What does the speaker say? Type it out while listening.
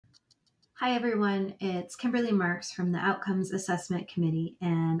Hi everyone, it's Kimberly Marks from the Outcomes Assessment Committee,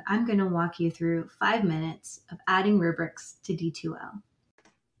 and I'm going to walk you through 5 minutes of adding rubrics to D2L.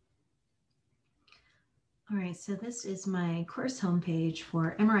 All right, so this is my course homepage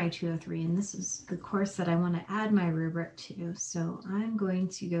for MRI 203, and this is the course that I want to add my rubric to. So I'm going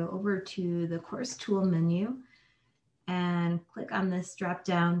to go over to the course tool menu and click on this drop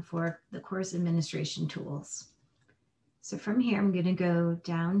down for the course administration tools. So from here, I'm going to go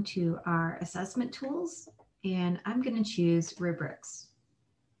down to our assessment tools, and I'm going to choose rubrics.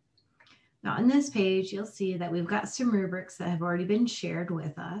 Now on this page, you'll see that we've got some rubrics that have already been shared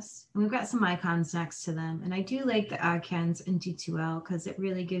with us, and we've got some icons next to them. And I do like the icons in D2L because it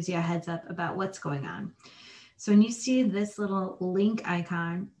really gives you a heads up about what's going on. So when you see this little link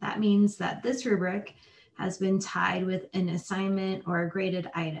icon, that means that this rubric has been tied with an assignment or a graded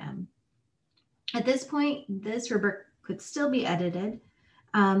item. At this point, this rubric could still be edited.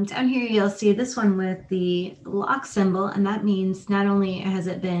 Down here, you'll see this one with the lock symbol, and that means not only has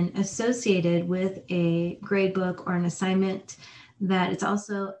it been associated with a grade book or an assignment, that it's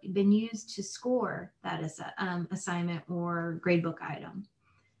also been used to score that assignment or gradebook item.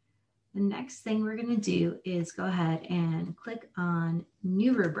 The next thing we're going to do is go ahead and click on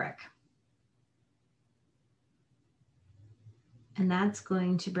New Rubric. And that's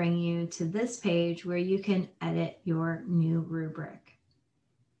going to bring you to this page where you can edit your new rubric.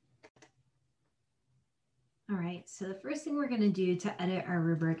 All right, so the first thing we're going to do to edit our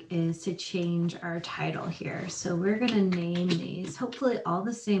rubric is to change our title here. So we're going to name these, hopefully all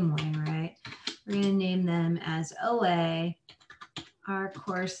the same way, right? We're going to name them as OA, our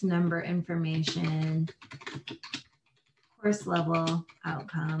course number information, course level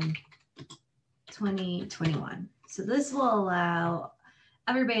outcome 2021. So this will allow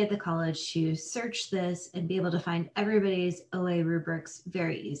everybody at the college to search this and be able to find everybody's OA rubrics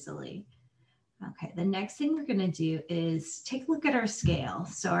very easily. Okay, the next thing we're going to do is take a look at our scale.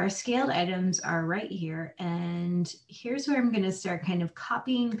 So our scaled items are right here, and here's where I'm going to start kind of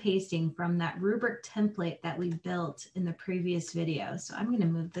copying and pasting from that rubric template that we built in the previous video. So I'm going to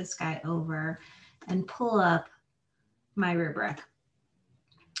move this guy over and pull up my rubric.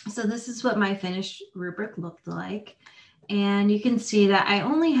 So this is what my finished rubric looked like. And you can see that I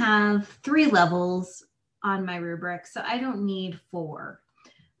only have 3 levels on my rubric, so I don't need 4.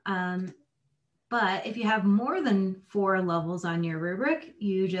 But if you have more than 4 levels on your rubric,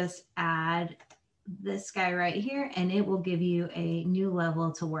 you just add this guy right here, and it will give you a new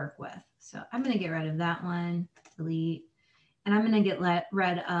level to work with. So I'm going to get rid of that one, delete, and I'm going to get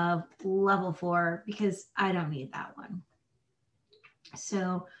rid of level 4 because I don't need that one.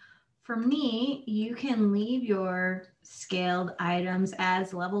 So for me, you can leave your scaled items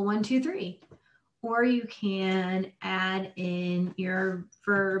as level 1, 2, 3, or you can add in your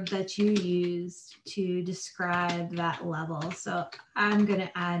verb that you use to describe that level. So I'm going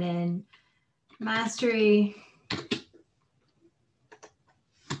to add in mastery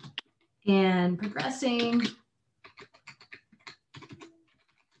and progressing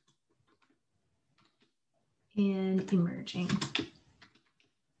and emerging.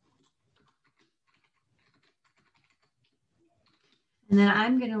 And then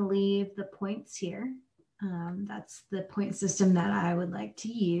I'm going to leave the points here. That's the point system that I would like to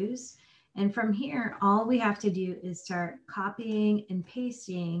use. And from here, all we have to do is start copying and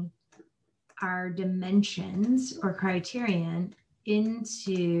pasting our dimensions or criterion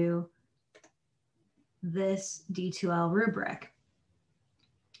into this D2L rubric.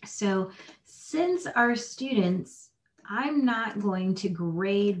 So since our students, I'm not going to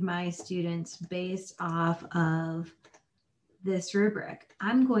grade my students based off of this rubric.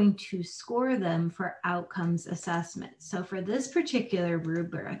 I'm going to score them for outcomes assessment. So for this particular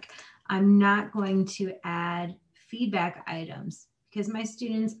rubric, I'm not going to add feedback items because my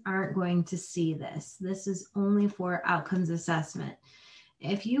students aren't going to see this. This is only for outcomes assessment.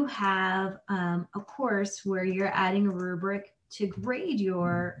 If you have a course where you're adding a rubric to grade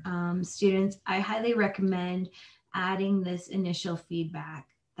your students, I highly recommend adding this initial feedback.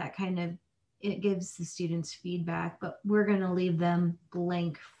 That kind of it gives the students feedback, but we're going to leave them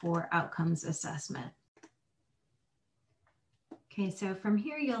blank for outcomes assessment. Okay, so from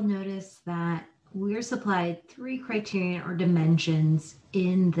here, you'll notice that we're supplied 3 criterion or dimensions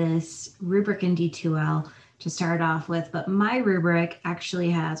in this rubric in D2L to start off with, but my rubric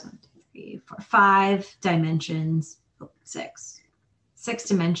actually has 1, 2, 3, 4, 5 dimensions, 6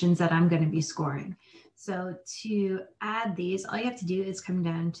 dimensions that I'm going to be scoring. So to add these, all you have to do is come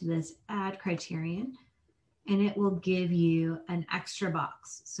down to this add criterion, and it will give you an extra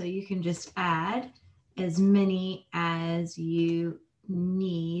box. So you can just add as many as you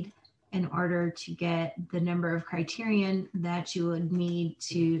need in order to get the number of criterion that you would need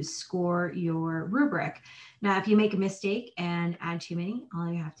to score your rubric. Now, if you make a mistake and add too many,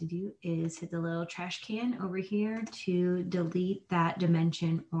 all you have to do is hit the little trash can over here to delete that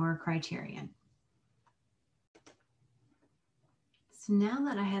dimension or criterion. So now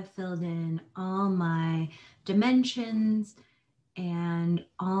that I have filled in all my dimensions and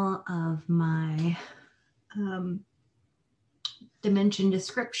all of my dimension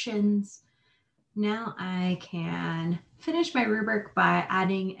descriptions, now I can finish my rubric by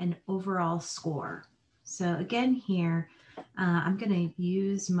adding an overall score. So again here, I'm going to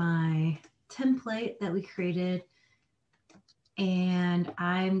use my template that we created, and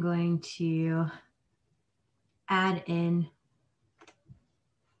I'm going to add in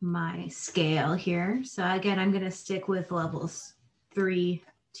my scale here. So again, I'm going to stick with levels 3,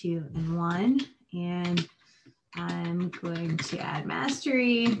 2, and 1, and I'm going to add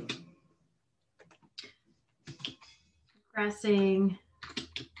mastery, progressing,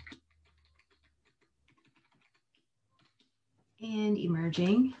 and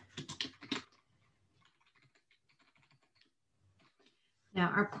emerging.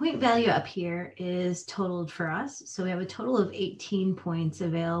 Now our point value up here is totaled for us. So we have a total of 18 points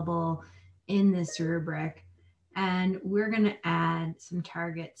available in this rubric, and we're going to add some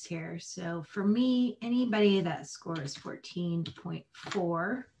targets here. So for me, anybody that scores 14.4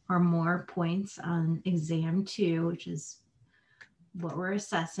 or more points on exam 2, which is what we're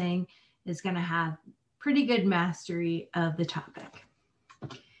assessing, is going to have pretty good mastery of the topic.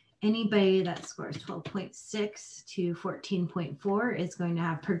 Anybody that scores 12.6 to 14.4 is going to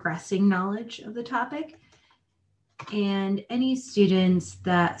have progressing knowledge of the topic. And any students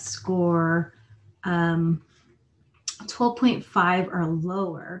that score 12.5 or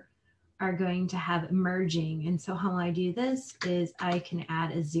lower are going to have emerging. And so how I do this is I can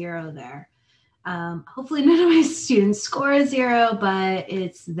add a 0 there. Hopefully none of my students score a 0, but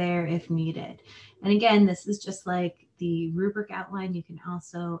it's there if needed. And again, this is just like the rubric outline. You can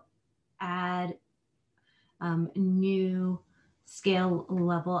also add new scale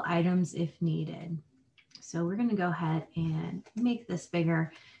level items if needed. So we're going to go ahead and make this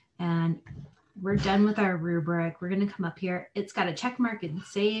bigger, and we're done with our rubric. We're going to come up here. It's got a check mark and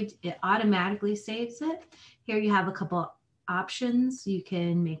saved. It automatically saves it. Here you have a couple options. You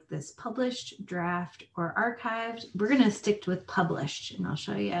can make this published, draft, or archived. We're going to stick with published, and I'll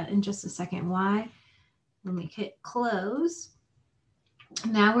show you in just a second why. When we hit close,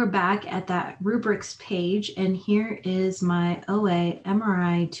 now we're back at that rubrics page, and here is my OA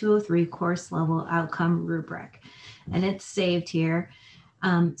MRI 203 course level outcome rubric, and it's saved here.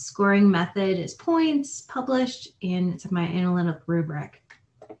 Scoring method is points, published, and it's my analytic rubric.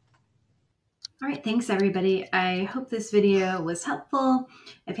 All right, thanks everybody. I hope this video was helpful.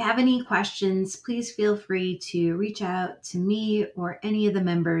 If you have any questions, please feel free to reach out to me or any of the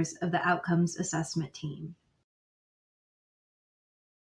members of the outcomes assessment team.